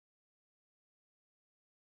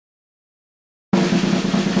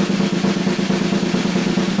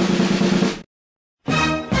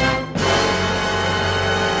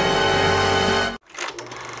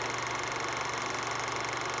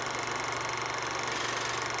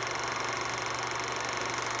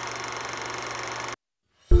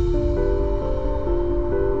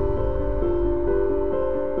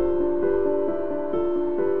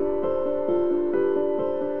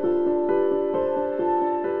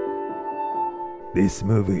This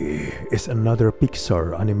movie is another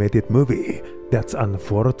Pixar animated movie that's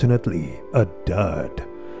unfortunately a dud.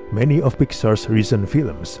 Many of Pixar's recent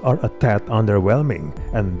films are a tad underwhelming,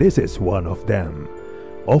 and this is one of them.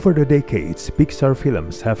 Over the decades, Pixar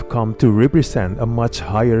films have come to represent a much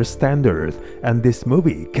higher standard, and this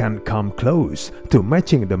movie can't come close to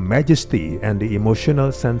matching the majesty and the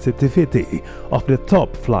emotional sensitivity of the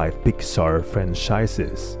top-flight Pixar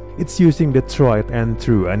franchises. It's using the tried and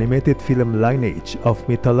true animated film lineage of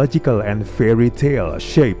mythological and fairy tale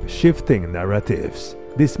shape-shifting narratives.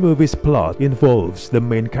 This movie's plot involves the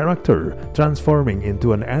main character transforming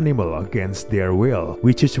into an animal against their will,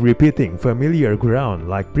 which is repeating familiar ground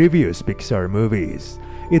like previous Pixar movies.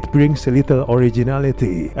 It brings little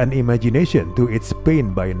originality and imagination to its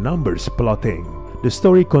paint-by-numbers plotting. The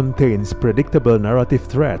story contains predictable narrative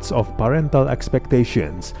threads of parental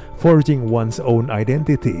expectations, forging one's own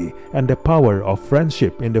identity, and the power of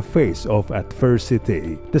friendship in the face of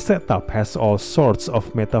adversity. The setup has all sorts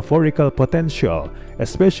of metaphorical potential,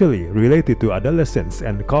 especially related to adolescence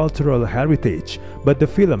and cultural heritage, but the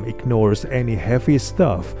film ignores any heavy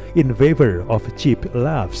stuff in favor of cheap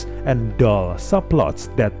laughs and dull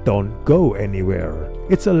subplots that don't go anywhere.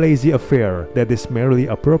 It's a lazy affair that is merely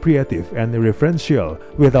appropriative and referential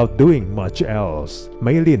without doing much else.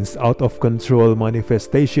 Mei Lee's out-of-control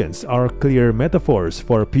manifestations are clear metaphors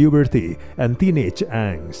for puberty and teenage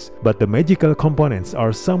angst, but the magical components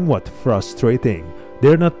are somewhat frustrating.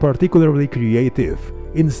 They're not particularly creative,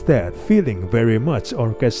 instead feeling very much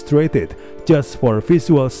orchestrated just for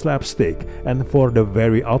visual slapstick and for the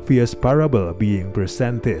very obvious parable being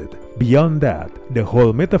presented. Beyond that, the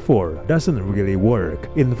whole metaphor doesn't really work.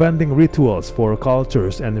 Inventing rituals for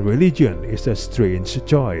cultures and religion is a strange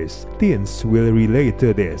choice. Teens will relate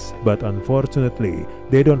to this, but unfortunately,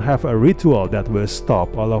 they don't have a ritual that will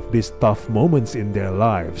stop all of these tough moments in their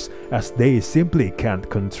lives, as they simply can't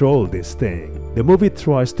control this thing. The movie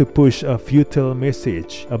tries to push a futile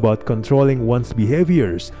message about controlling one's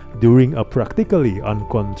behaviors during a practically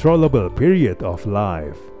uncontrollable period of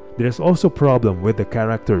life. There's also a problem with the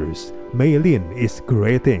characters. Mei Lee is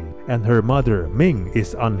grating, and her mother Ming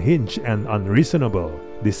is unhinged and unreasonable.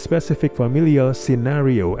 This specific familial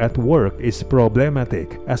scenario at work is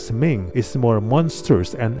problematic, as Ming is more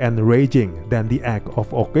monstrous and enraging than the act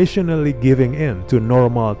of occasionally giving in to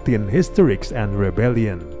normal teen hysterics and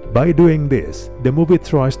rebellion. By doing this, the movie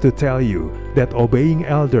tries to tell you that obeying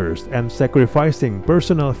elders and sacrificing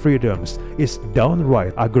personal freedoms is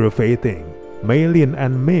downright aggravating. Mei Lee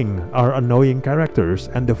and Ming are annoying characters,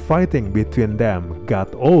 and the fighting between them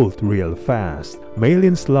got old real fast. Mei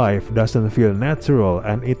Lee's life doesn't feel natural,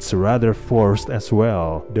 and it's rather forced as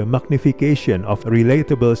well. The magnification of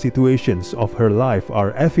relatable situations of her life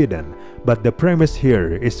are evident, but the premise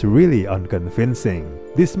here is really unconvincing.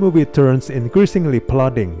 This movie turns increasingly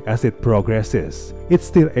plodding as it progresses. It's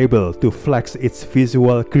still able to flex its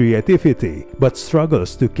visual creativity, but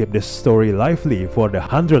struggles to keep the story lively for the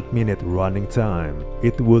 100-minute running time.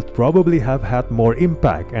 It would probably have had more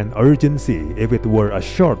impact and urgency if it were a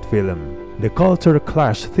short film. The culture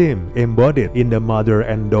clash theme embodied in the mother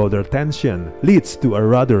and daughter tension leads to a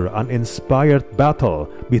rather uninspired battle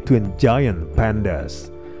between giant pandas.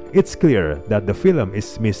 It's clear that the film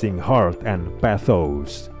is missing heart and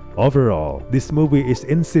pathos. Overall, this movie is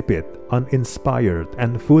insipid, uninspired,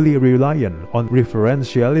 and fully reliant on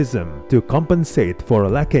referentialism to compensate for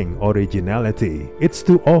lacking originality. It's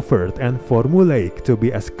too overt and formulaic to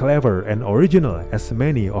be as clever and original as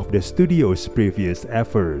many of the studio's previous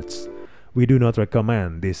efforts. We do not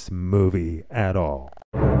recommend this movie at all.